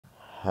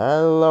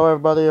Hello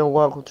everybody and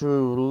welcome to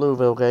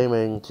Lewville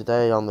Gaming.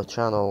 Today on the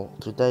channel,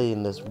 today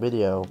in this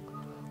video,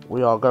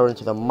 we are going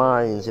to the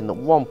mines in the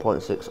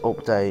 1.6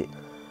 update.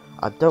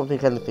 I don't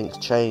think anything's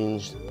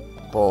changed,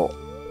 but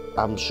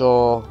I'm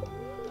sure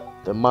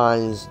the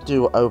mines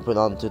do open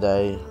on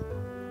today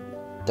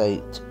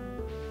date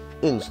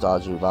in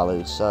Stardew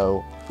Valley,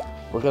 so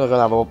we're going to go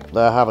have a look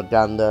there, have a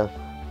gander.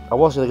 I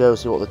was going to go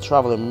see what the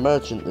travelling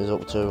merchant is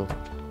up to,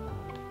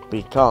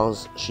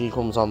 because she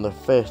comes on the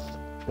 5th.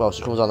 Well,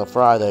 she comes on a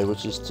Friday,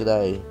 which is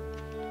today,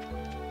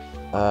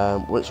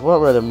 which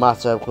won't really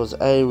matter because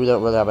A, we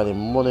don't really have any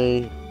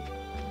money,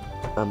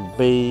 and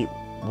B,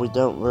 we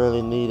don't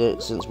really need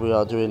it since we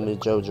are doing the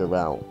Joja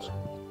Run,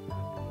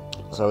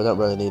 so we don't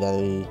really need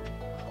any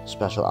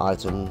special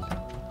item.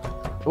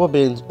 It will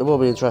be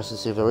interesting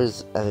to see if there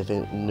is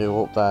anything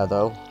new up there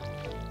though.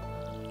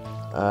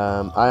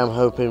 I am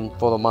hoping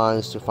for the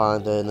mines to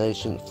find an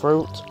ancient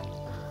fruit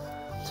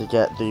to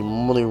get the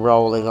money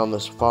rolling on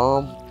this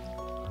farm,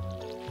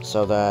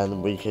 so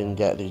then we can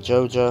get the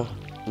Joja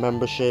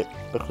membership,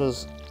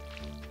 because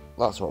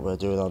that's what we're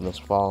doing on this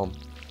farm.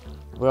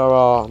 We are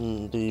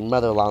on the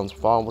Meadowlands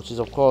farm, which is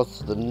of course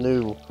the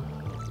new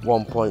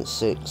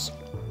 1.6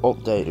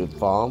 updated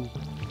farm.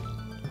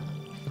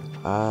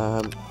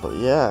 But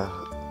yeah,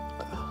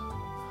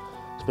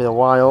 it's been a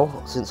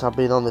while since I've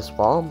been on this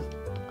farm.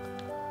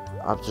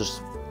 I've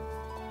just,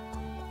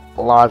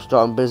 life's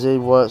gotten busy,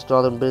 work's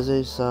gotten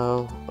busy,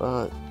 so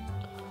right.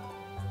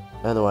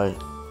 Anyway,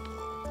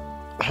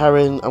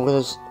 herring, I'm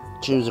going to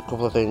choose a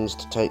couple of things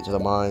to take to the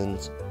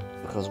mines,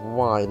 because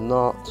why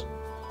not?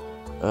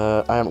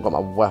 I haven't got my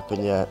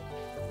weapon yet.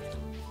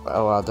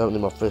 Oh, I don't need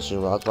my fishing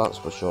rod, that's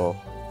for sure.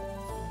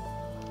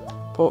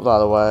 Put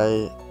that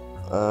away.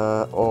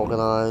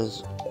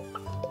 Organise.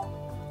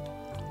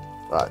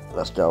 Right,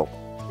 let's go.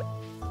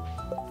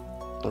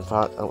 In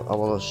fact, I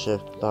want to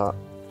shift that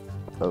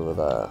over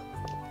there.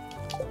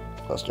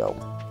 Let's go.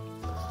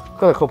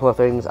 Got a couple of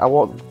things. I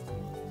would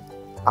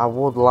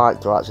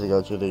like to actually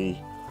go to the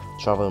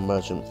travelling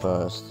merchant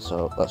first,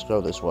 so let's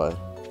go this way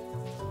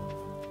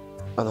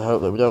and I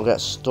hope that we don't get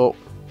stuck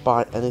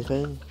by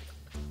anything.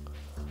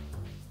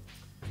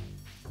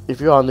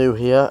 If you are new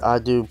here, I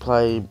do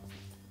play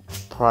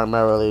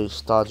primarily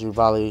Stardew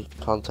Valley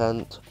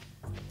content.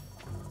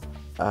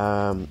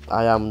 I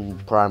am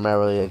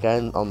primarily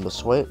again on the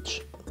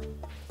Switch,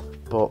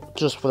 but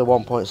just for the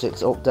 1.6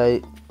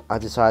 update I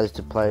decided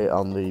to play it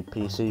on the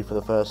PC for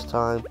the first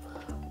time.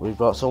 We've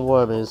got some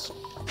wormies.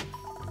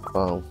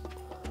 Oh,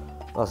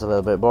 that's a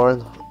little bit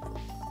boring.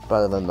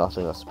 Better than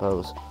nothing, I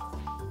suppose.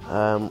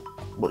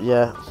 But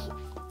yeah,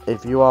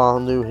 if you are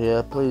new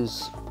here,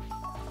 please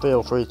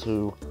feel free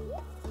to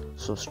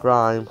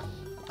subscribe,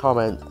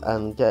 comment,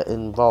 and get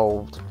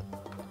involved.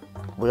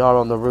 We are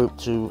on the route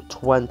to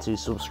 20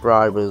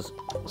 subscribers,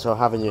 so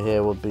having you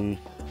here would be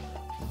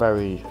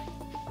very,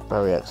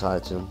 very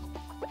exciting.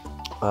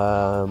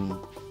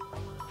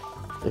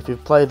 If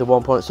you've played the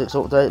 1.6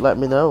 update, let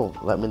me know.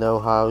 Let me know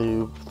how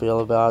you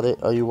feel about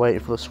it. Are you waiting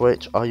for the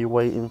Switch? Are you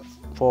waiting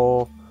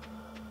for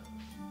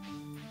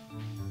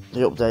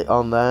the update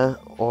on there?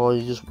 Or are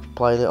you just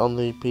playing it on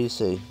the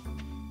PC?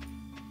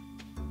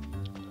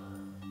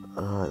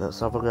 Alright, let's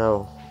have a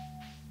go.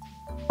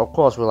 Of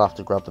course we'll have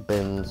to grab the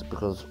bins,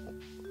 because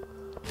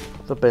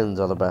the bins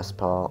are the best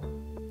part.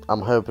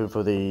 I'm hoping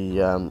for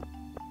the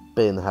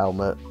bin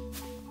helmet.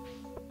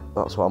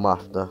 That's what I'm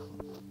after.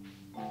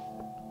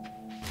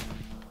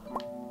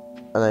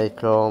 An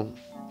acorn.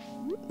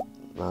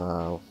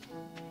 No.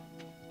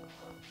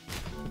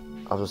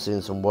 I've just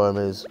seen some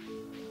wormies.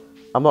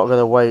 I'm not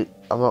gonna wait.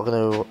 I'm not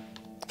gonna.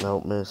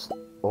 No, miss.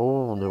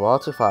 Oh, new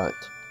artifact.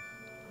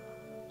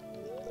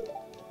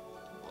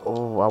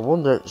 Oh, I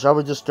wonder. Shall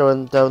we just go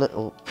and donate?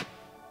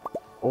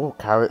 Oh,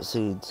 carrot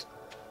seeds.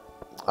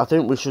 I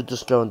think we should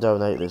just go and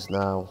donate this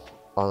now.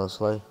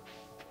 Honestly,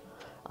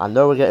 I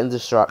know we're getting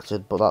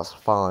distracted, but that's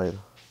fine.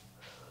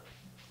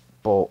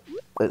 But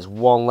it's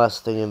one less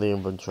thing in the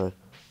inventory.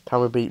 Can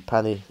we beat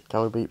Penny?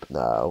 Can we beat...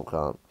 No, we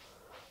can't.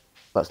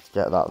 Let's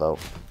get that though.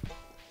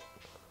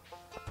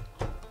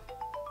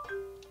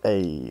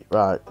 Hey,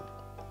 right.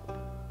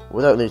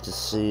 We don't need to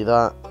see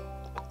that.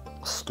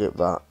 Skip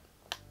that.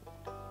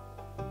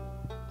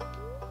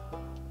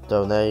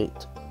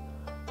 Donate.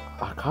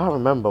 I can't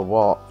remember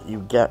what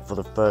you get for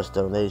the first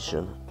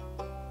donation.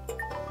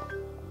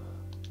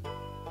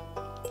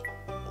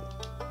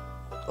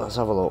 Let's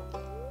have a look.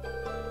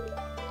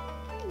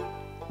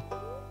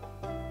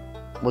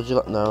 Would you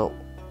like? No.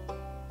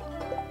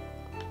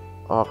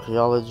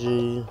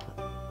 Archaeology.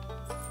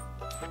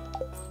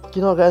 Do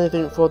you not get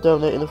anything for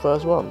donating the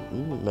first one?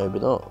 Maybe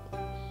not.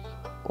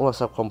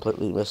 Unless I've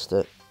completely missed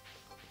it.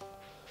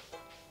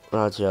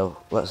 Rightio,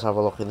 let's have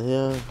a look in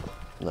here.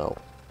 No.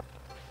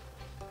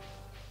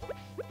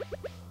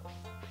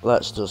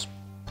 Let's just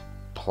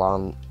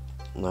plant.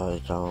 No,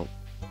 you can't.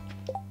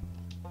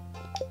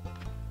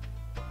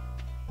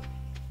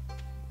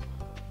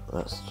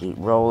 Let's keep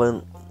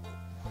rolling.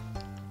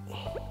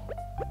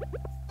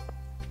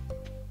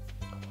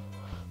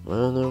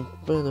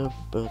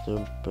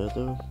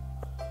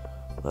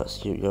 Let's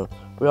keep going.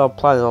 We are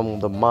planning on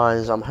the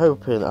mines. I'm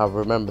hoping I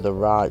remember the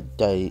right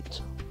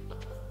date,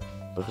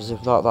 because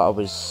if not, that'll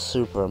be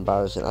super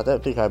embarrassing. I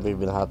don't think I've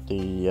even had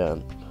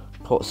the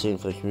cutscene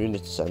for the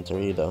community centre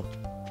either,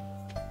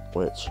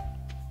 which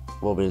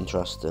will be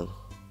interesting.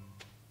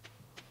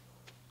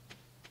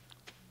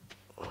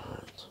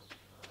 Right.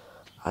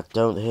 I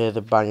don't hear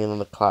the banging and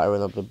the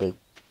clattering of the big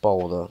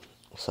boulder,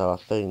 so I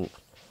think...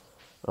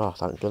 Oh,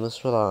 thank goodness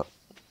for that.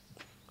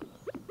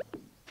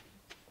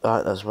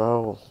 Right, let's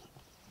roll.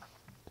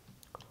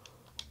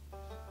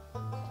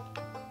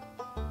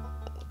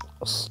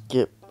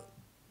 Skip.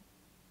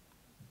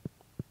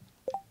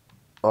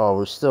 Oh,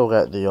 we still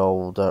get the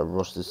old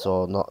rusty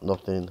sword,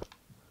 nothing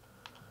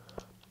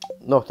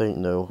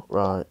new.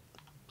 Right.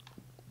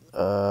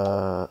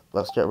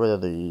 Let's get rid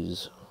of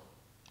these.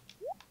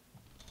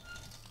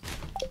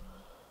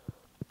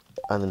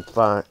 And in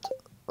fact,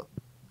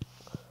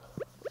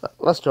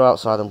 let's go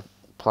outside and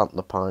plant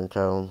the pine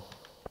cone.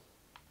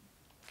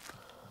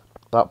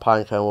 That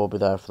pine cone will be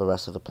there for the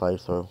rest of the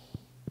playthrough.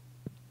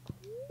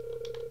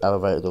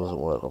 Elevator doesn't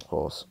work, of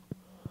course.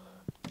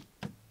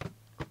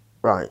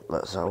 Right,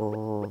 let's have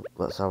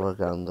a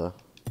gander.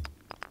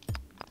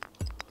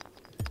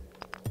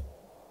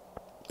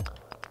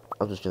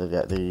 I'm just gonna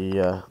get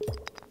the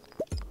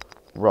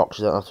rocks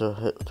you don't have to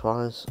hit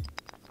twice.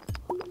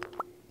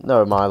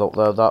 Never mind, look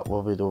there, that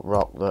will be the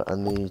rock that I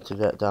need to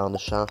get down the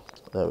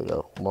shaft. There we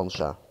go, one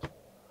shaft.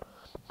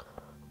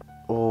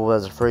 Oh,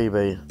 there's a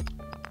freebie.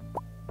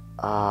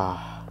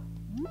 Ah.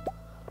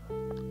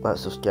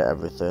 Let's just get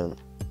everything.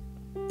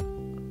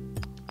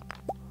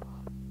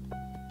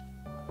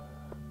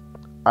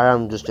 I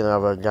am just gonna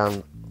have a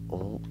gan.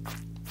 Oh.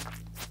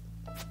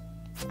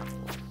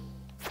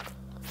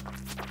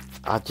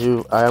 I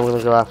am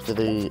gonna go after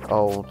the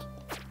old.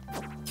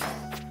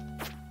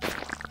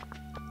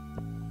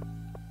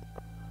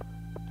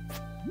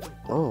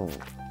 Oh,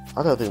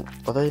 I don't think,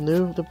 are they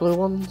new, the blue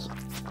ones?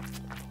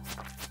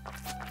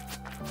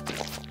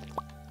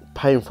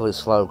 Painfully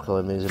slow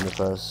killing these in the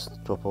first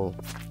couple.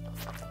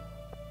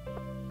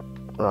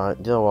 Right,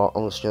 you know what,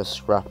 I'm just gonna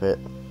scrap it.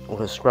 I'm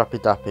gonna scrappy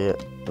dappy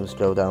it and just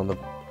go down the...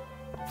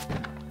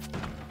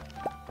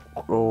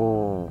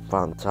 Oh,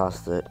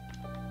 fantastic.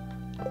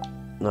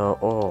 No,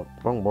 oh,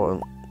 wrong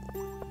button.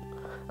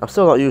 I'm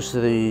still not used to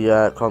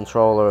the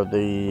controller of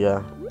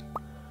the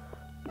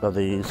of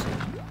these.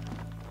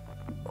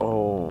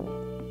 Oh,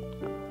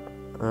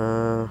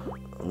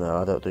 no,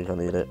 I don't think I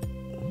need it.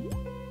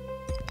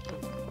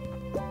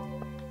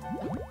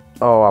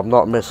 Oh, I've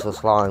not missed the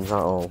slimes at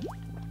all.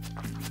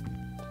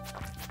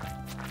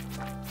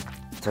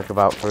 Take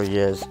about 3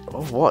 years.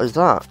 Oh, what is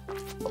that?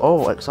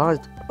 Oh,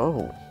 excited.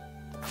 Oh,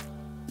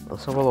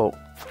 let's have a look.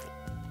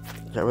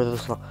 Get rid of the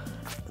slime.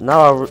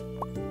 Now I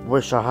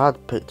wish I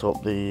had picked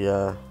up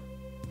the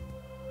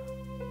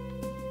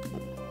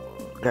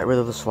get rid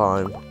of the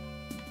slime.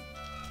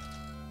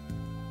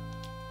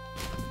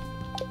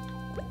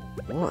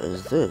 What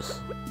is this?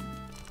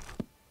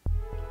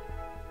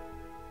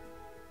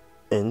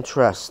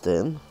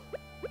 Interesting.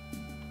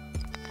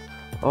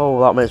 Oh,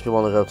 that makes me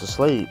want to go to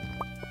sleep.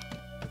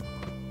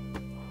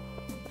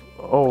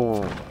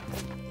 Oh,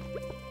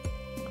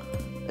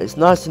 it's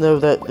nice to know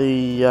that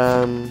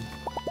the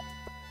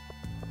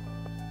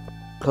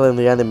killing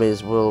the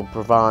enemies will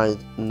provide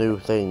new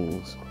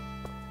things,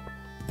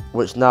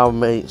 which now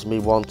makes me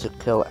want to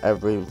kill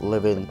every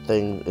living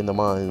thing in the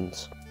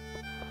mines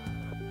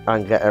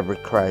and get every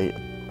crate,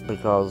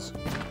 because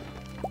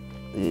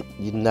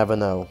you never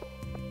know.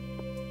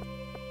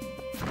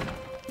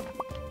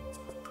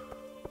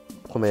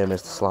 Come here,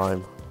 Mr.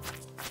 Slime.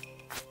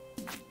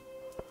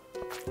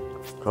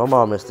 Come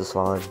on, Mr.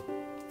 Slime.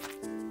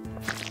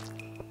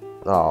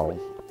 Oh.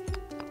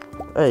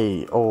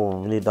 Hey,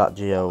 oh, we need that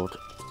geode,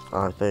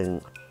 I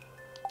think.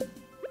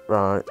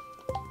 Right.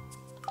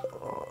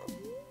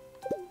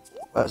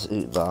 Let's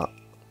eat that.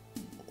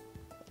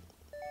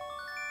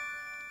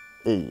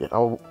 Hey,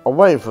 I'm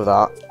waiting for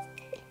that.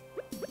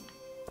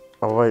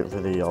 I'm waiting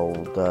for the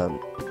old,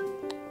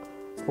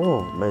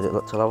 oh, made it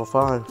look to level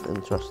 5.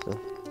 Interesting.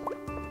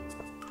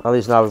 At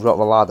least now we've got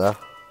the ladder.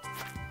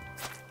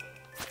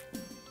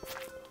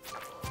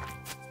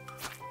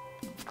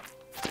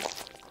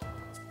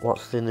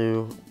 What's the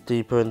new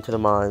deeper into the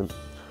mine?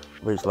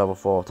 Reach level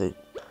 40.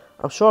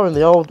 I'm sure in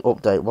the old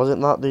update,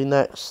 wasn't that the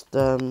next,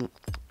 I'm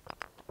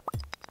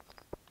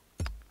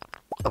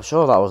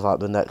sure that was like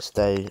the next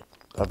day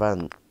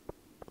event.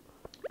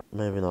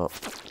 Maybe not.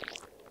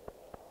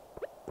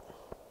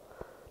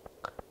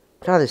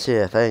 Can't see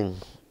a thing.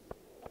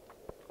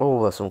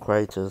 Oh, there's some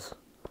craters.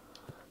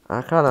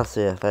 I cannot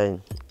see a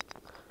thing.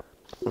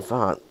 In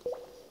fact,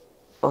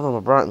 oh no, my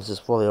brightness is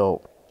fully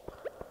up.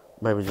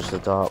 Maybe just a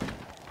dark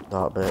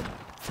bit.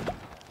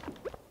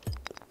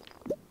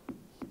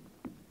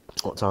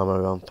 What time are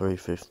we on?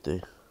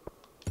 3:50.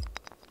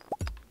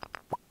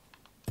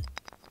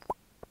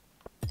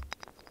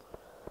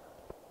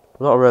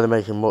 We're not really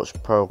making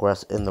much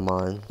progress in the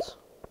mines.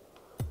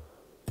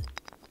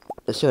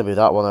 It's gonna be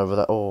that one over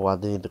there. Oh, I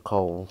need the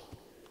coal.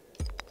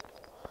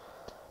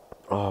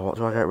 Oh, what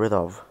do I get rid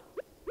of?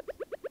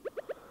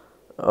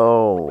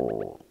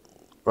 Oh,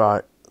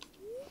 right.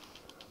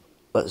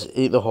 Let's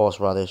eat the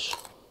horseradish.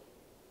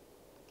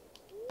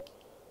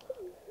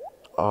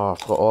 Oh, I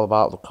forgot all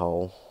about the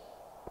coal.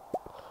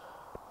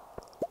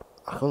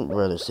 I couldn't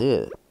really see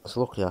it. It's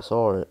lucky I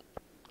saw it.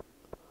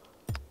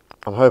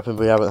 I'm hoping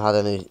we haven't had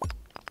any...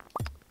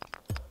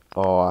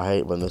 Oh, I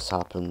hate when this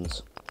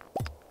happens.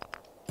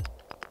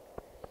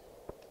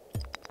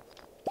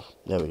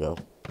 There we go.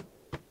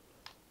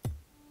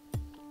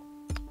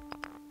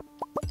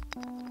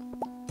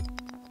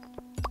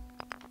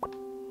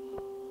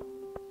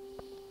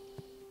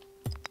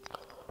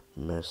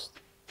 Missed.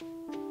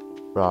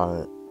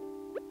 Right.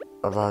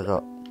 Have I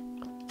got...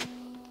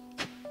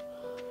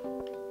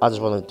 I just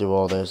want to do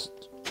all this.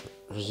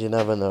 Because you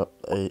never know.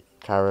 A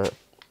carrot.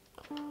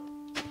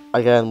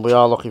 Again, we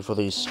are looking for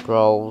these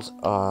scrolls.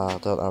 I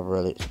don't have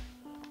really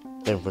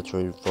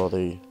inventory for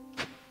the...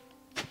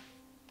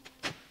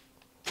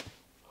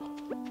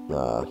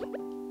 Nah.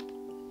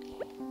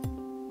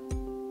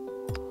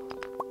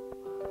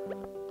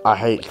 I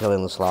hate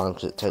killing the slime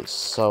because it takes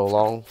so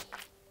long.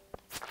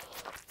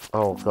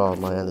 Oh god,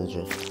 my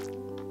energy.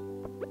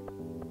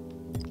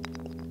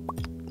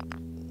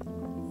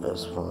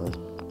 That's fine.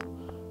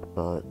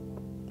 Right.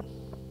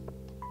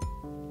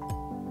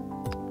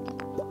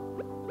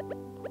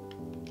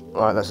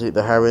 Right, let's eat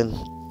the herring.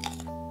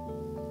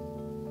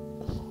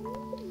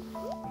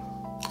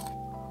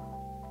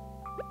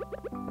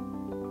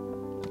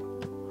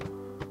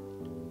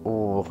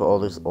 Oh, look at all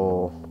this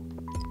ore.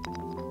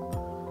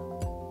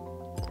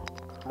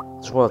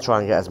 Just want to try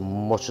and get as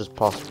much as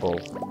possible.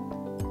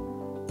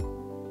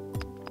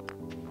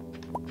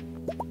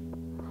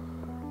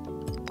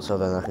 So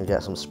then I can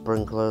get some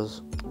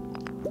sprinklers.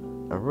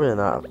 I'm running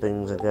out of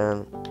things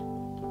again.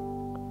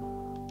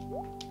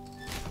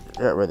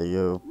 Get rid of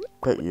you.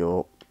 Pick you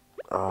up.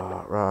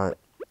 Ah, right.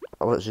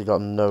 I've literally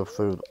got no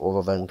food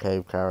other than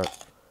cave carrot.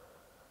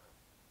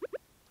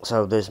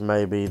 So this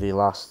may be the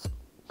last.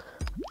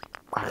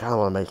 I kind of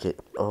want to make it.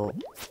 Oh,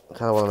 I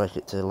kind of want to make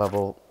it to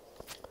level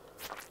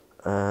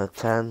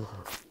 10.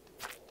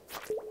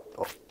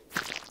 Oh,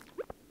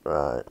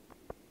 right.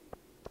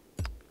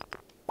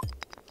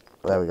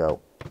 There we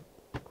go.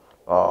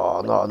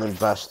 Oh, not an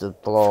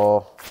invested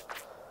blow.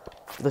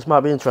 This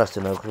might be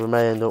interesting though, because we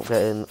may end up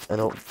getting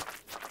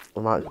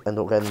we might end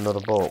up getting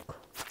another book.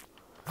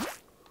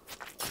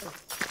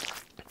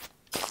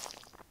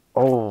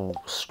 Oh,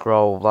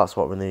 scroll. That's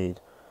what we need.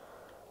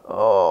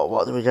 Oh,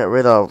 what do we get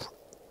rid of?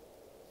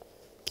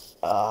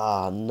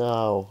 Ah,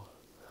 no.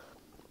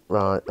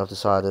 Right, I've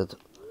decided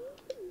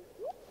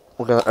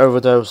we're gonna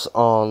overdose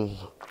on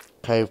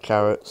cave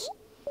carrots.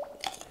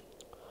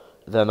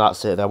 Then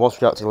that's it. Then once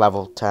we get to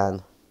level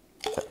 10,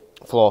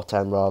 floor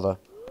 10 rather.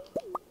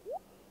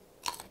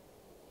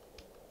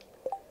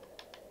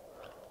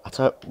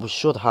 We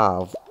should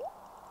have.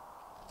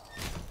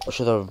 We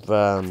should have.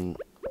 But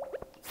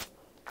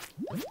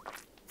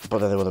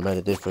then it would have made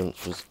a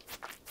difference. We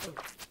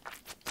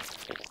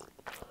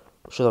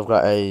should have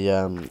got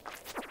a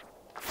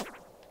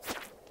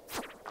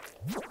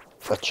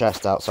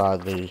chest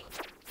outside the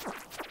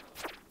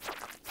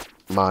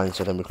mine,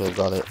 so then we could have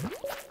got it.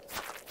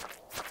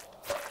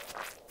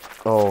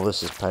 Oh,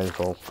 this is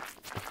painful.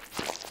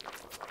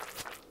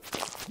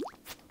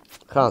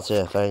 Can't see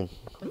a thing.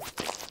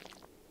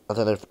 I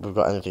don't know if we've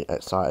got anything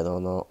exciting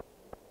or not.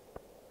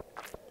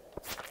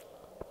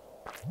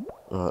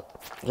 Right,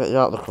 get you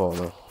out of the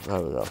corner.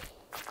 There we go.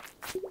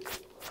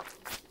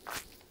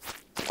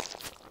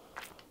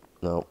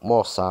 No,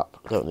 more sap.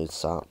 Don't need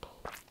sap.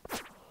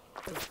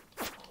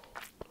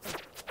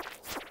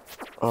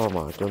 Oh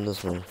my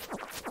goodness me.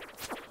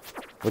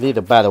 We need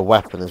a better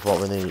weapon is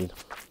what we need.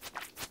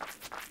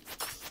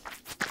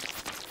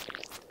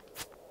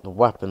 The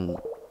weapon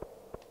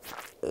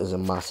is a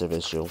massive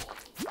issue.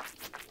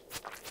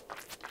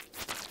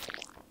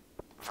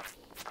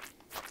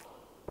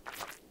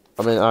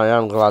 I mean, I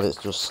am glad it's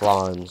just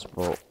slimes,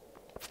 but...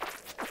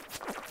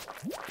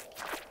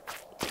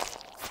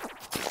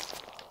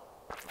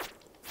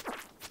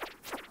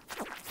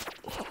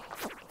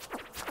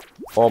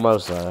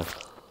 Almost there.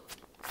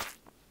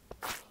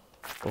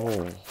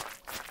 Oh.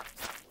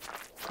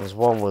 There's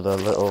one with a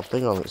little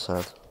thing on its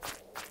head.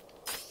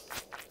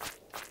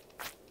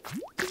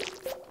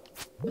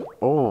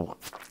 Oh.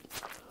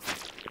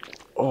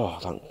 Oh,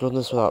 thank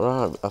goodness for that.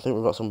 Right, I think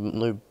we've got some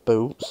new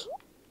boots.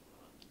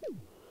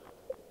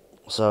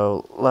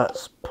 So,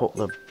 let's put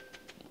the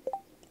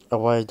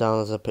away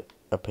down as it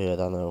appeared,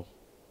 I know.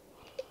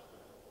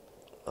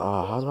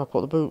 Ah, how do I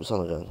put the boots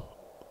on again?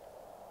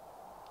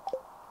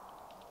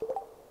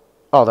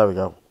 Oh, there we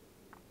go.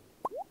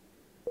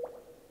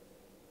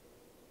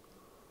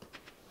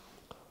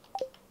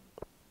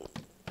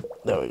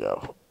 There we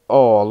go.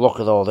 Oh,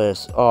 look at all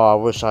this. Oh, I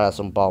wish I had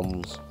some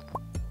bombs.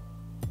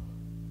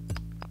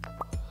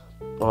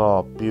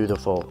 Oh,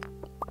 beautiful.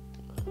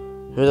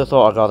 Who'd have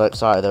thought I got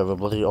excited over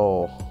bloody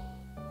ore?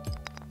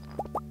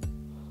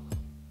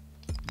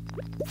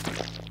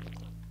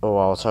 Oh,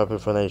 I was hoping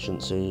for an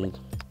ancient seed.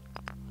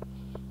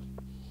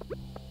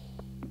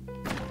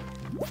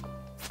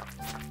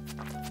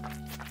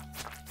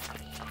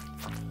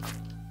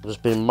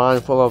 Just being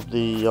mindful of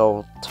the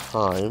old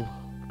time.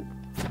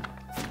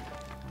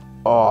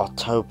 Oh,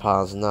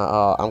 topaz and that.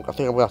 Oh, I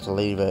think I'm gonna have to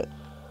leave it.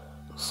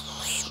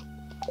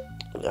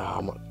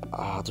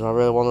 Do I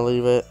really want to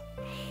leave it?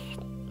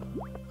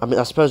 I mean,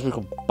 I suppose we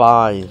could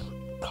buy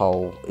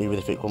coal, even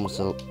if it comes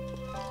to.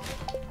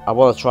 I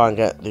want to try and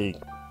get the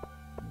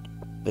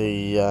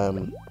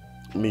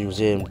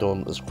museum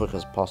done as quick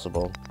as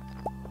possible.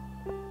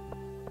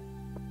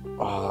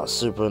 Oh, that's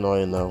super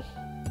annoying though,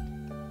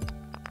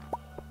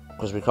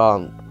 because we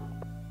can't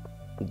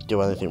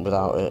do anything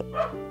without it.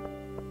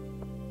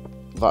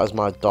 That is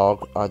my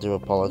dog. I do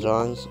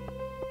apologise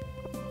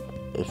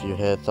if you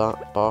heard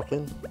that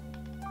barking.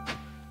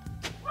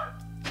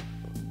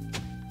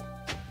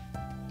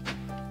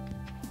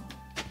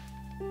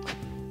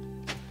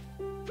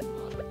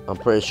 I'm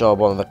pretty sure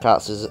one of the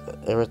cats is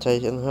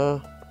irritating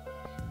her.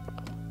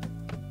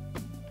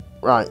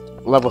 Right,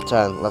 level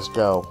 10, let's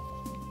go.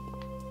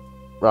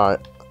 Right,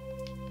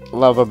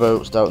 leather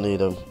boots, don't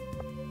need them.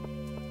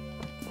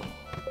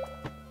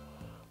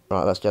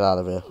 Right, let's get out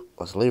of here.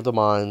 Let's leave the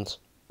mines.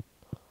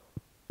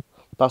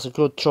 That's a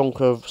good chunk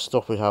of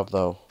stuff we have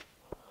though.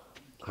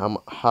 I'm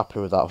happy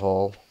with that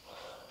haul.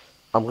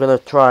 I'm going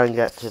to try and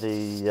get to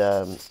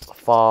the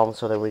farm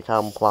so that we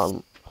can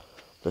plant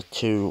the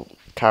 2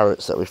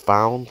 carrots that we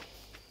found.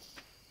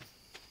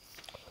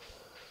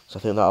 So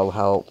I think that'll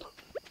help.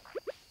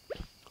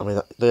 I mean,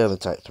 they only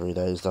take 3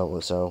 days, don't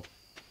they? So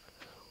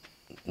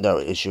no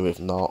issue if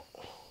not.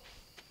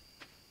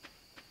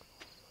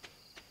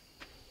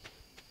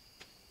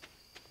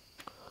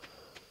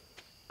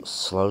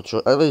 Slow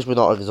truck. At least we're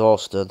not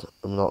exhausted.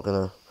 I'm not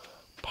gonna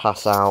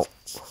pass out.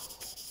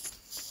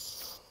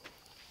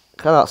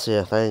 Cannot see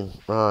a thing.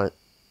 Right.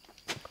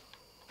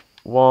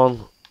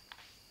 1,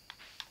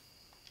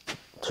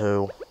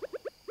 2.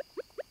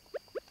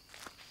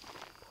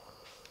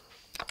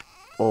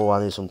 Oh,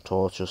 I need some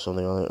torch or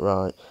something on it.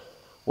 Right.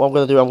 What I'm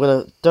gonna do, I'm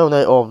gonna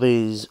donate all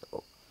these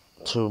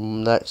to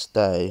next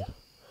day.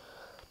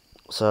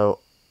 So,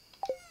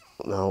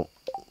 no,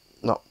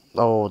 not.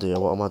 Oh dear,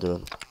 what am I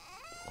doing?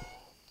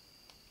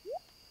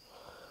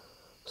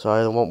 So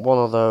I want one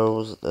of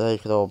those. They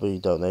can all be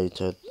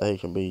donated. They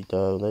can be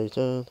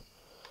donated.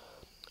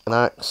 An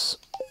axe.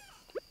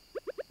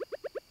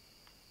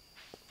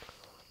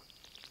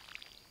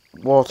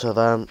 Water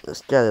them.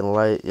 It's getting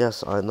late.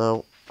 Yes, I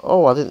know.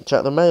 Oh, I didn't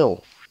check the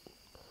mail.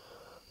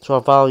 To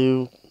our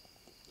value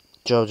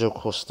Joja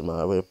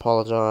customer, we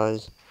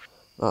apologise.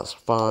 That's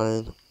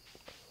fine.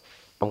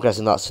 I'm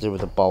guessing that's to do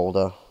with the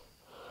boulder.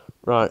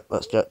 Right,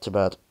 let's get to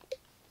bed.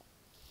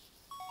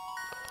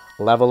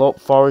 Level up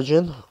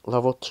foraging,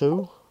 level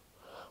 2.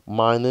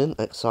 Mining,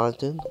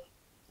 exciting.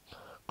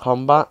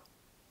 Combat,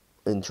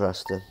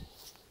 interesting.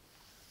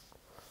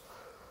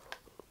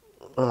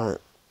 Right.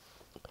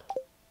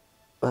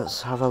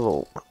 Let's have a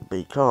look,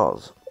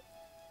 because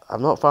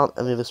I've not found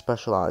any of the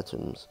special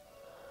items.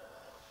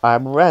 I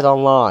read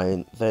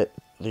online that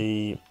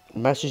the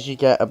message you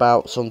get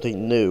about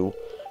something new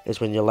is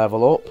when you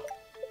level up.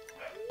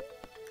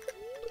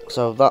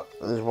 So that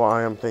is what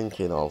I am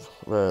thinking of,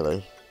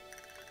 really.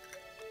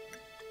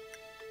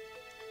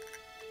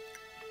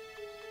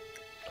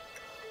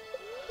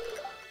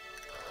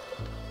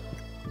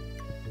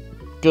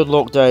 Good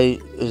luck day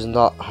is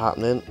not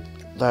happening.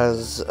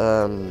 There's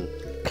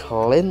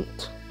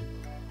Clint.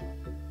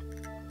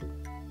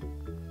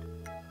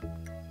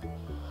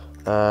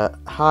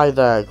 Hi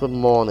there, good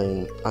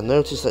morning. I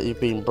noticed that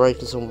you've been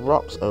breaking some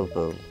rocks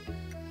open.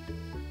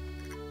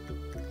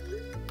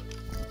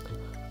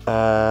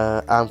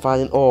 I'm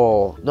finding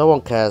ore. No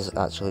one cares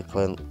actually,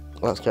 Clint.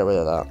 Let's get rid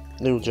of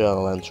that. New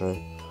journal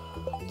entry.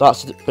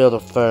 That's to build a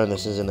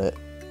furnace, isn't it?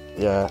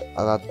 Yeah,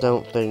 and I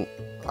don't think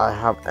I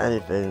have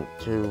anything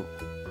to...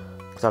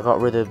 Because I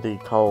got rid of the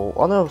coal.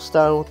 Oh no,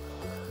 stone.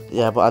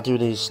 Yeah, but I do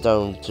need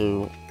stone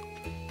to...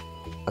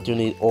 I do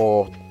need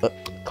ore...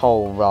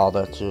 coal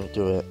rather to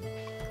do it.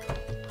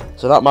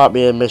 So that might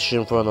be a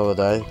mission for another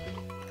day.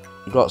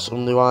 You got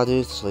some new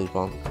ideas to sleep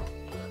on?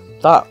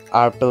 That,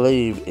 I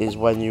believe, is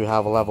when you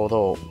have leveled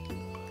up.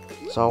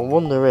 So I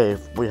wonder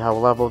if we have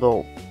leveled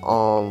up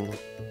on...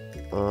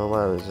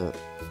 where is it?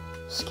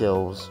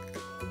 Skills.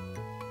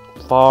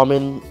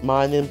 Farming,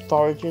 mining,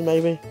 foraging,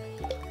 maybe?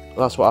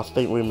 That's what I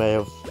think we may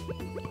have...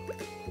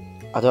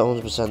 I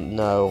don't 100%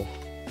 know.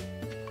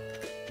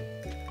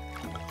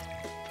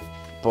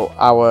 But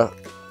our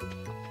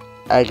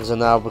eggs are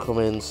now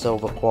becoming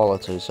silver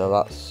quality, so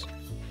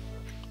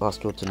that's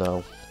good to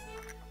know.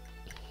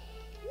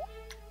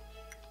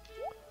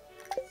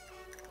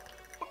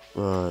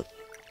 Right.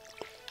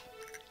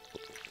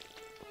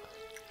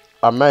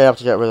 I may have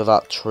to get rid of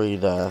that tree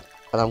there,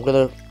 and I am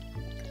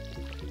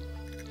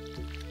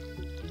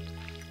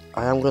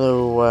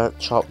gonna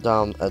chop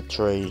down a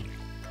tree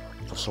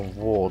for some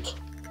wood.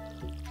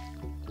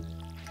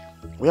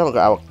 We haven't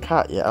got our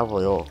cat yet, have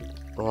we? Or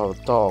our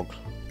dog.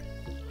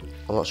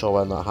 I'm not sure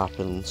when that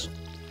happens.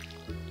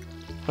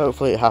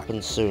 Hopefully it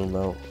happens soon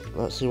though.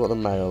 Let's see what the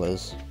mail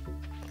is.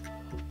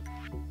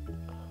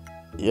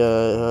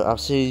 Yeah,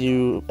 I've seen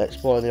you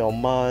exploring the old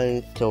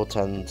mine, kill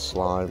 10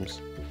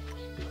 slimes.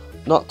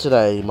 Not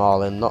today,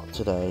 Marlin, not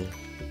today.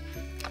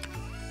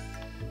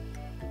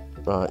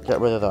 Right,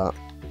 get rid of that.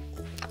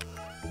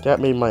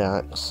 Get me my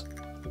axe.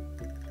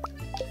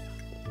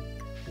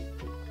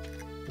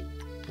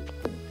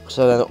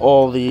 So then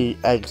all the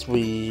eggs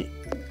we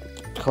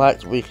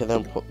collect, we can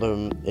then put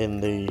them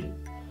in the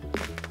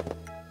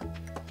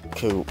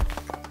coop.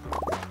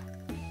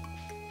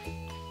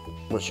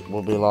 Which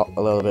will be a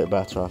little bit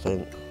better, I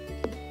think.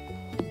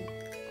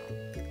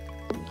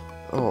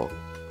 Oh,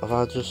 have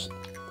I just...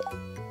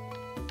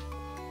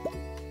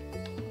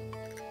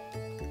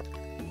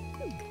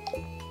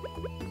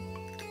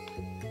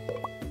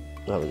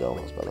 There we go,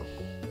 that's better.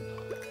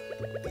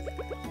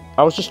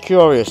 I was just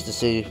curious to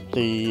see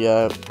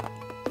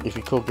if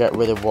you could get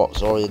rid of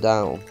what's already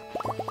down,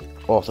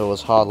 or if it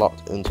was hard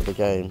locked into the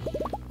game.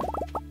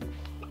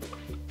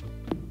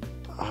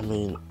 I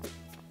mean...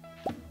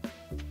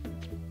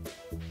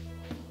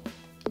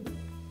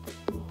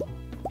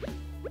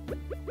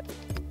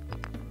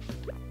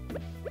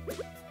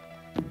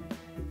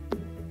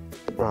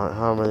 Right,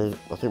 how many?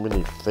 I think we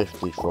need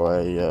 50 for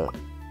a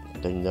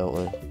thing, don't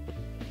we?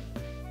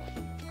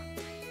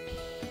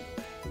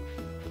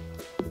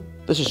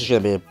 This is just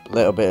going to be a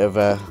little bit of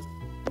a...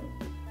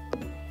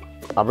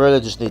 I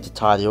really just need to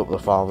tidy up the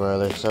farm,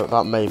 really, so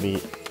that may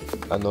be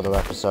another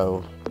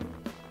episode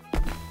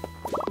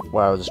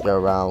where I'll just go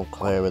around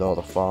clearing all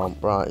the farm.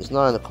 Right, it's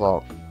 9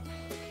 o'clock,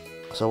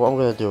 so what I'm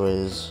going to do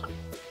is...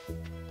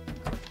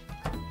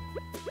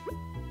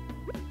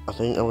 I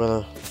think I'm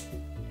going to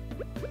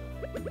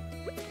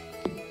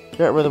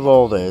get rid of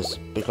all this,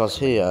 because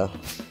here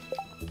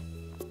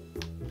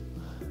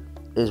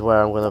is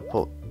where I'm going to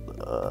put...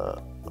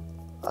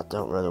 I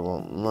don't really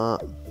want that.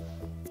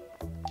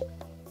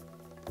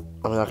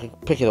 I mean, I can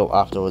pick it up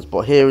afterwards,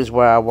 but here is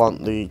where I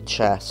want the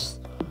chest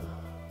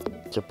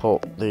to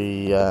put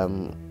the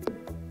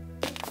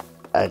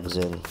eggs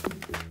in.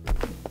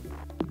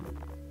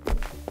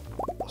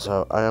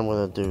 So I am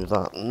going to do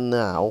that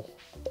now.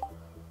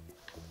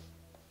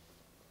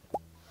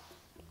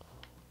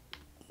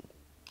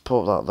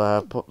 Put that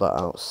there, put that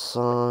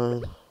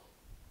outside.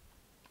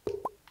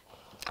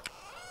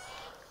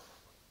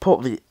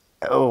 Put the...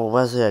 Oh,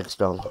 where's the eggs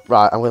gone?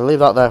 Right, I'm going to leave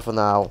that there for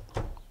now.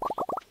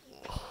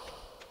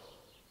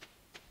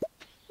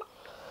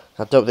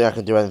 I don't think I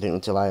can do anything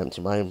until I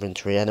empty my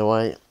inventory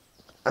anyway.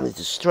 I need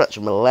to stretch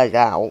my leg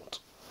out.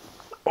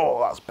 Oh,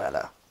 that's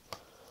better.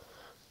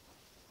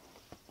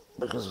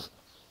 Because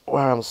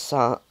where I'm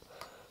sat...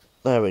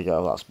 There we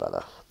go, that's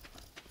better.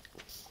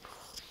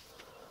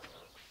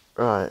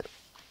 Right,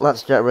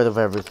 let's get rid of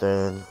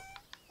everything.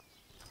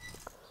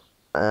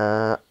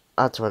 Add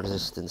to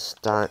existing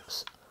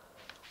stacks.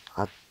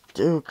 I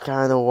do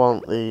kind of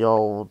want the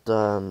old...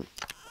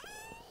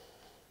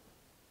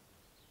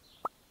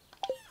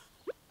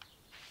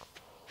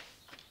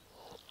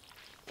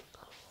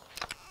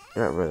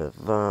 Get rid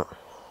of that.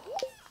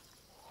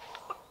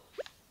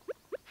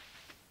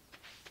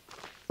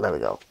 There we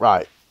go.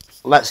 Right.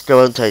 Let's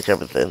go and take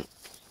everything.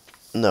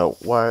 No,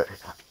 where...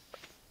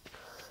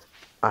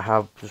 I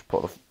have just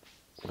put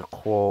the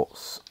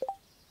quartz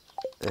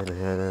in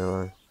here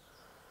anyway.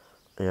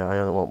 Yeah, I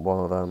only want one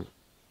of them.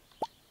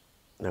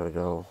 There we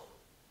go.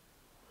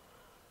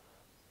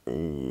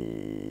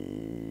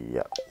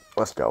 Yeah.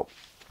 Let's go.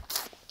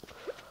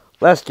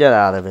 Let's get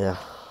out of here.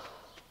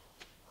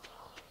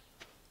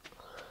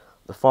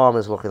 The farm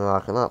is looking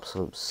like an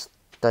absolute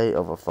state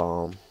of a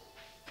farm.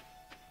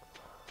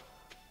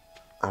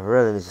 I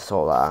really need to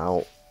sort that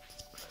out.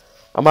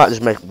 I might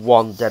just make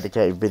one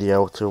dedicated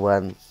video to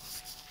when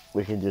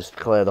we can just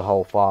clear the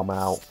whole farm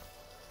out.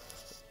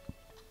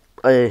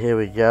 Hey, here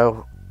we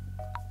go.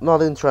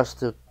 Not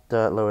interested,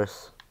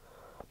 Lewis.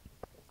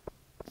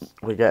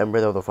 We're getting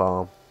rid of the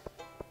farm.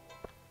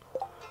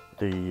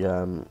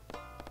 The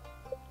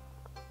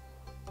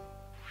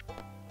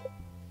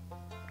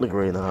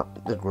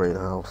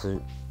greenhouse,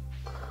 the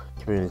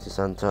community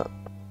centre.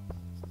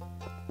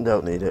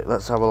 Don't need it.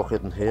 Let's have a look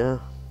in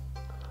here.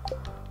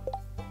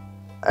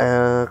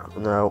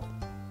 No.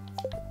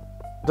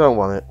 Don't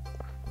want it.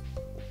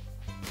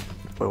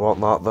 We want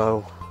that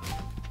though.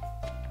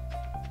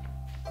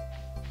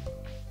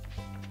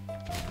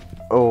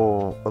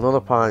 Oh, another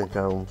pine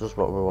cone, just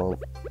what we want.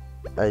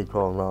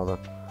 Acorn rather.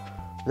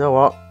 You know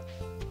what?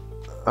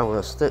 I'm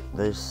gonna stick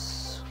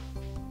this.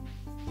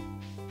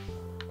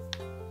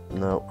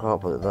 No, can't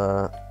put it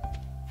there.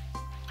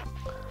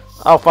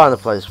 I'll find a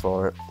place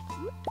for it.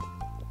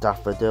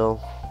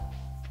 Daffodil.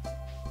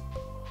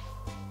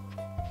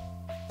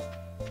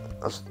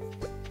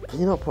 Can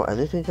you not put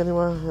anything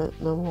anywhere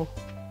no more?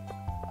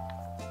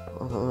 I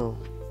don't know.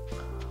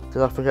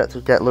 Did I forget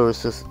to get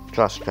Lewis's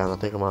trash can? I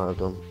think I might have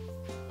done.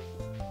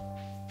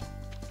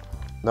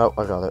 Nope,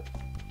 I got it.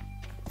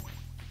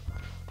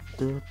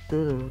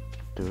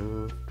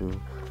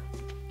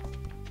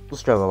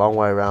 Just going a long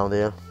way around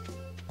here.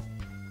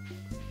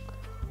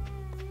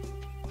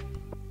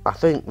 I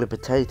think the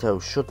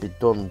potatoes should be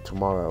done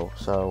tomorrow,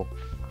 so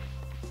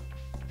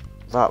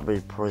That'd be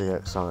pretty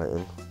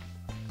exciting.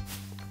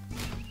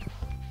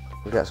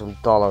 We get some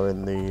dollar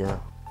in the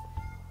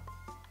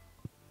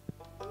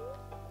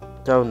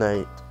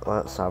donate.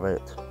 Let's have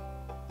it.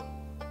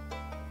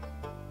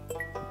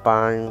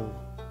 Bang.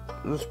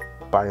 Just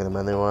bang them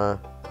anywhere.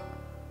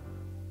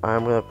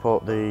 I'm gonna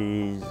put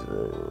these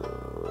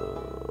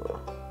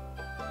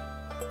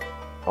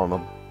on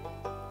the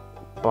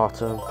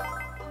bottom.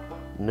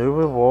 New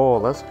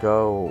reward. Let's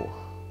go.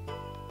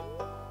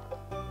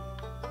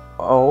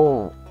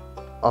 Oh,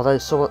 are they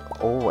so?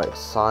 Oh,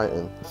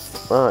 exciting!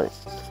 Right.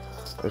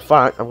 In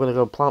fact, I'm gonna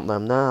go plant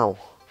them now.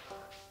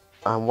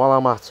 And while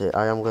I'm at it,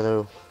 I am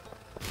gonna.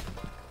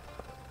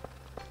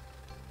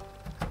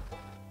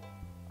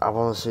 I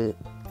want to see.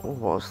 Oh,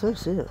 what's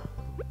this here?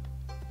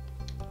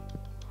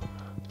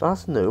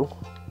 That's new.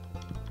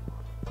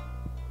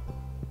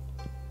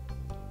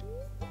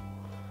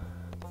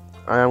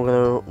 I am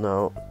gonna.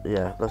 No,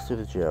 yeah, let's do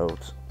the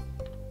geodes.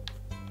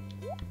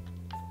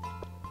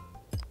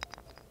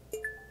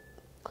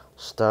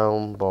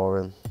 Stone,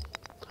 boring.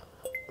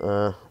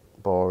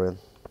 Boring.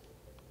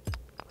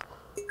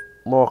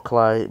 More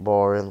clay,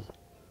 boring.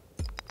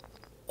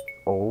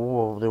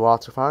 Oh, new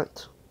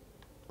artifact.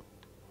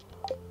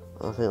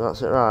 I think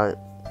that's it, right.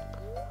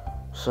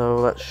 So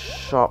let's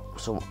shop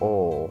some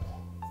ore.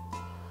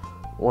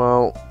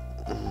 Well,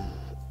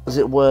 is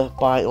it worth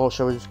buying, or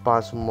shall we just buy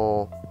some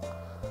more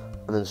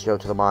and then just go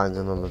to the mines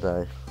another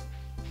day?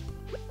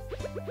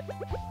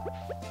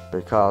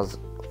 Because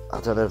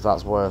I don't know if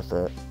that's worth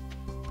it.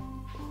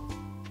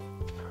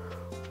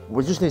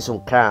 We just need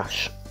some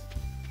cash.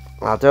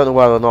 I don't know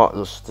whether or not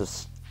just to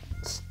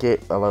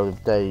skip a load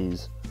of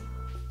days,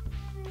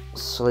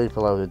 sleep a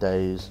load of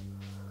days,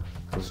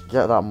 just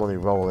get that money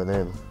rolling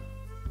in.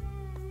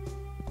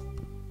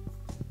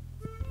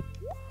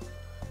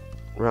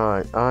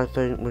 Right, I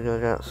think we're gonna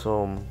get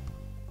some.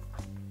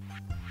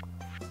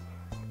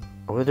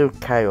 I'm gonna do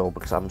kale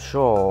because I'm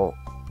sure.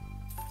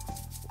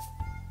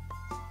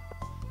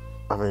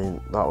 I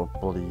mean, that was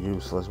bloody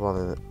useless,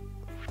 wasn't it?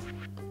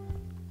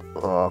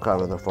 Oh, I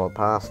can't even afford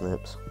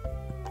parsnips.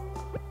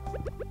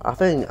 I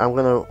think I'm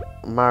gonna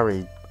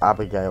marry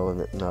Abigail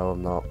and it. No,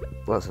 I'm not.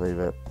 Let's leave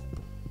it.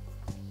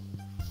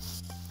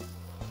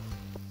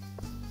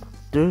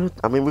 Dude,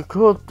 I mean, we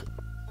could.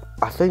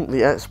 I think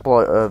the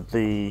exploit of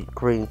the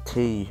green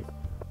tea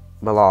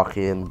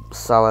malarkey and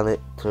selling it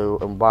to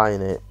and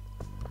buying it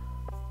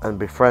and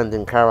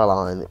befriending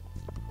Caroline,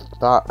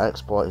 that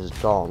exploit is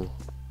gone.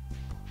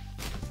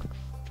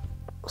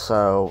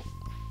 So,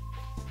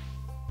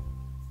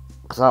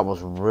 because that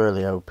was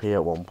really OP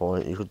at one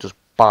point, you could just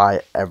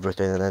buy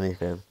everything and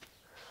anything.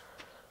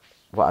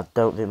 But I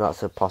don't think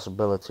that's a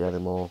possibility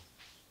anymore.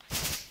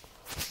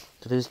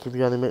 Do these give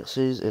you any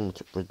mixes?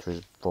 Inventory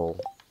is full.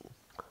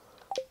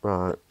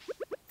 Right.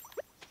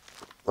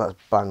 Let's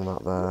bang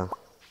that there.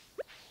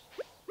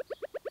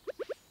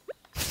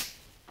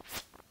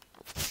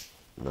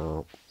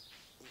 No.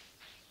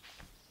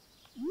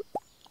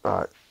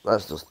 Right,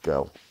 let's just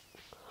go.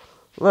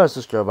 Let's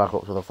just go back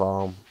up to the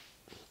farm.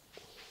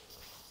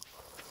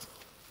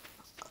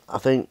 I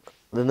think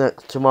the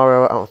next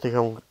tomorrow.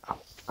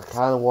 I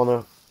kind of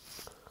wanna.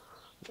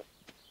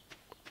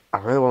 I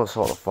really want to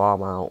sort the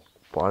farm out,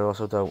 but I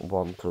also don't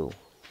want to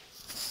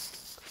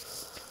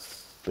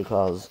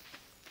because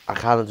I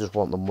kind of just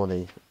want the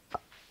money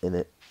in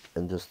it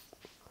and just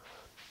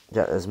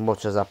get as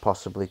much as I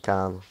possibly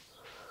can,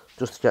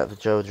 just to get the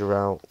Joja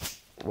out.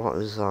 What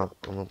is that?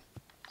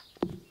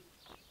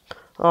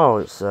 Oh,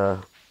 it's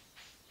a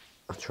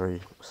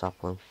tree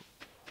sapling.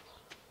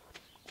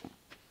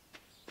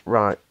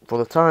 Right, for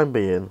the time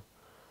being,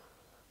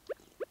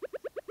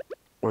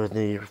 we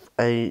need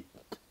 8,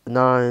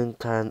 9,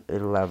 10,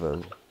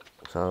 11.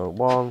 So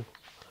 1,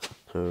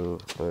 2,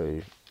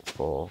 3,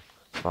 4,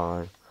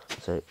 5,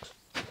 6,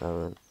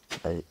 7,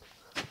 8,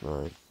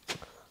 9,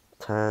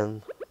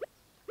 10.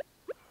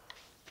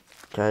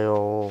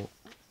 Kale.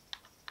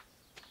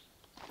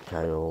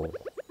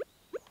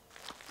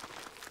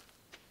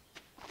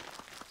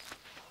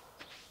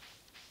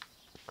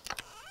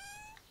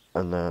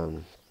 And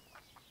then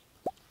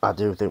I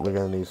do think we're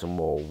going to need some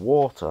more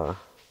water.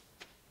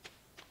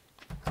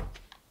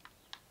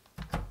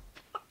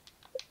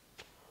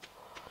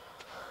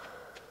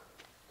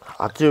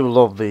 I do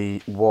love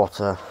the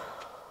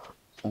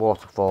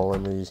waterfall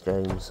in these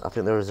games. I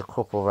think there is a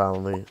couple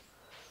around the.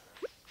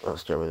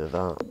 Let's get rid of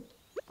that.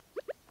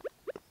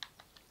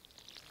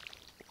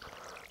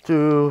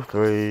 2,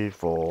 3,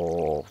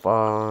 4,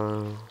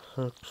 5,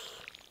 6,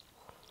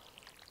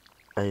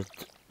 8,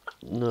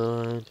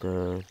 9,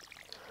 10,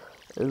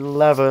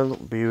 11.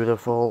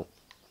 Beautiful.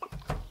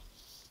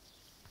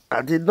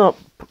 I did not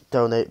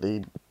donate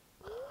the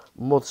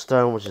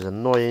mudstone, which is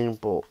annoying,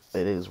 but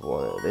it is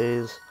what it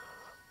is.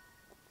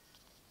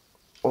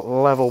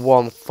 Level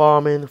 1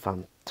 farming,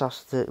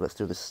 fantastic. Let's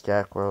do the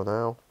scarecrow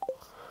now,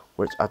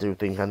 which I do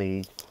think I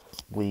need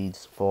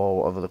weeds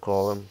for, whatever they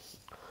call them.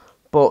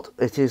 But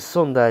it is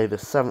Sunday, the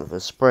 7th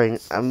of spring,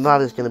 and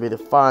that is going to be the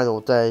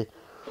final day.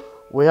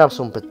 We have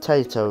some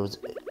potatoes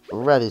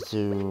ready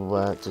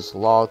to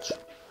dislodge.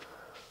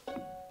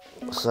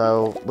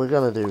 So we're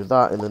gonna do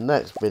that in the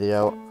next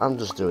video. I'm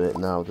just doing it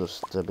now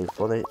just to be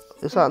funny.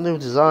 Is that a new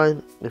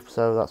design? If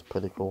so, that's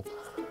pretty cool.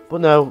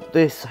 But no,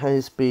 this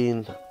has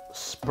been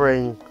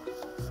spring.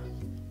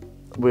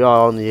 We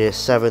are on year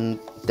 7,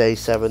 day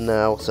 7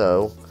 now,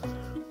 so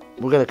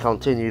we're going to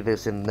continue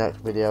this in the next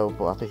video.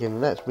 But I think in the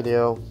next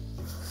video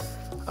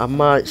I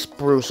might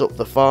spruce up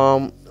the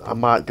farm. I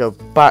might go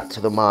back to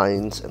the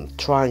mines and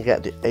try and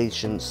get the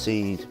ancient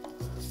seed,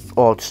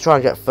 or just try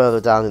and get further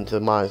down into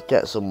the mines,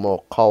 get some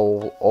more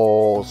coal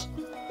ores,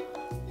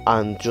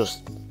 and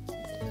just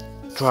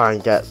try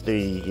and get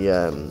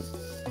the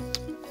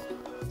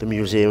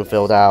museum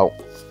filled out.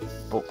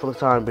 But for the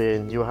time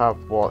being, you have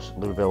watched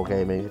Lewville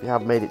Gaming. If you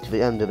have made it to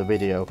the end of the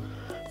video,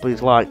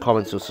 please like,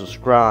 comment and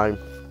subscribe.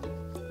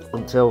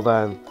 Until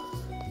then,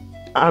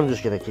 I'm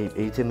just going to keep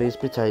eating these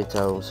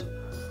potatoes.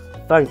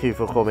 Thank you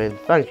for coming,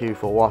 thank you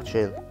for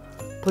watching.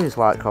 Please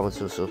like, comment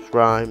and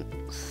subscribe.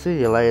 See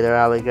you later,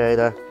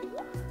 alligator.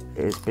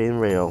 It's been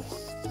real.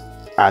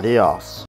 Adios.